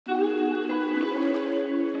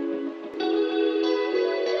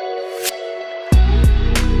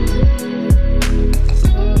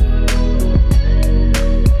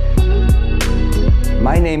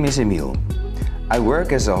name is Emiel. I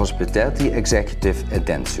work as a hospitality executive at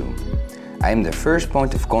Dentsu. I am the first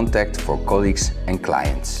point of contact for colleagues and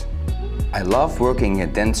clients. I love working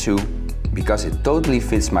at Dentsu because it totally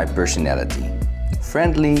fits my personality.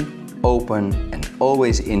 Friendly, open, and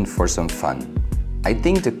always in for some fun. I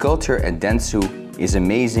think the culture at Dentsu is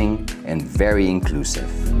amazing and very inclusive.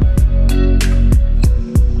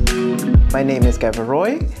 My name is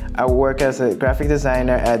Roy. I work as a graphic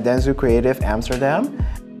designer at Dentsu Creative Amsterdam.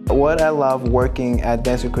 What I love working at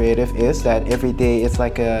Dentsu Creative is that every day it's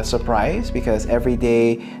like a surprise because every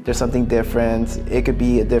day there's something different. It could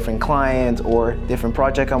be a different client or different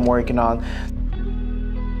project I'm working on.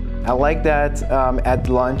 I like that at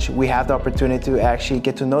lunch we have the opportunity to actually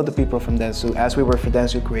get to know the people from Dentsu as we work for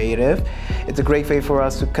Dentsu Creative. It's a great way for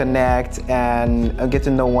us to connect and get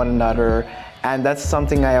to know one another. And that's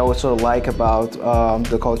something I also like about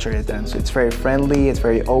the culture at Dentsu. It's very friendly, it's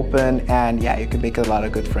very open, and yeah, you can make a lot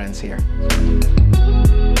of good friends here.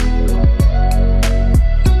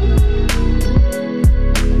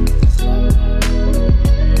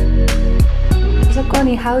 So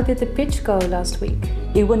Connie, how did the pitch go last week?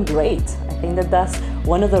 It went great. I think that's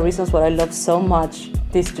one of the reasons why I love so much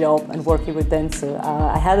this job and working with Dentsu.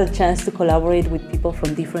 I had a chance to collaborate with people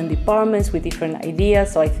from different departments with different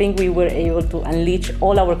ideas, so I think we were able to unleash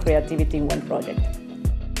all our creativity in one project.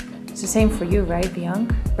 It's the same for you, right,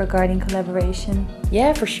 Bianca, regarding collaboration?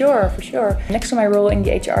 Yeah, for sure. Next to my role in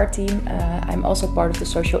the HR team, I'm also part of the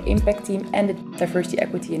social impact team and the diversity,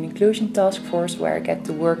 equity and inclusion task force, where I get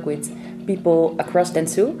to work with people across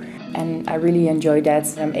Dentsu, and I really enjoy that.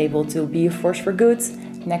 I'm able to be a force for good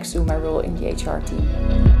next to my role in the HR team.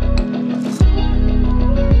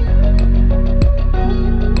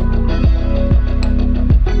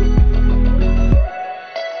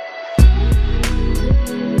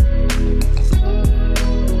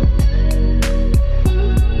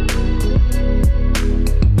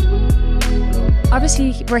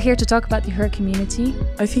 Obviously, we're here to talk about the Her community.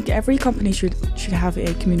 I think every company should have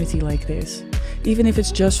a community like this, even if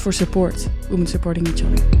it's just for support, women supporting each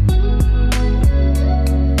other.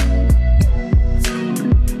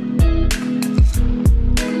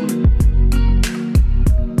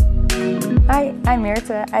 Hi, I'm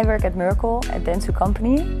Myrthe. I work at Merkle, a Dentsu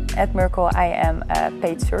company. At Merkle, I am a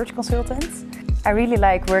paid search consultant. I really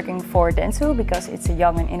like working for Dentsu because it's a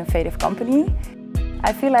young and innovative company.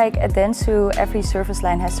 I feel like at Dentsu, every service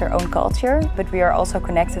line has their own culture, but we are also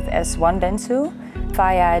connected as one Dentsu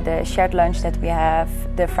via the shared lunch that we have,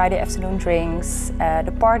 the Friday afternoon drinks,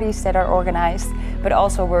 the parties that are organized, but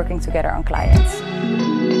also working together on clients.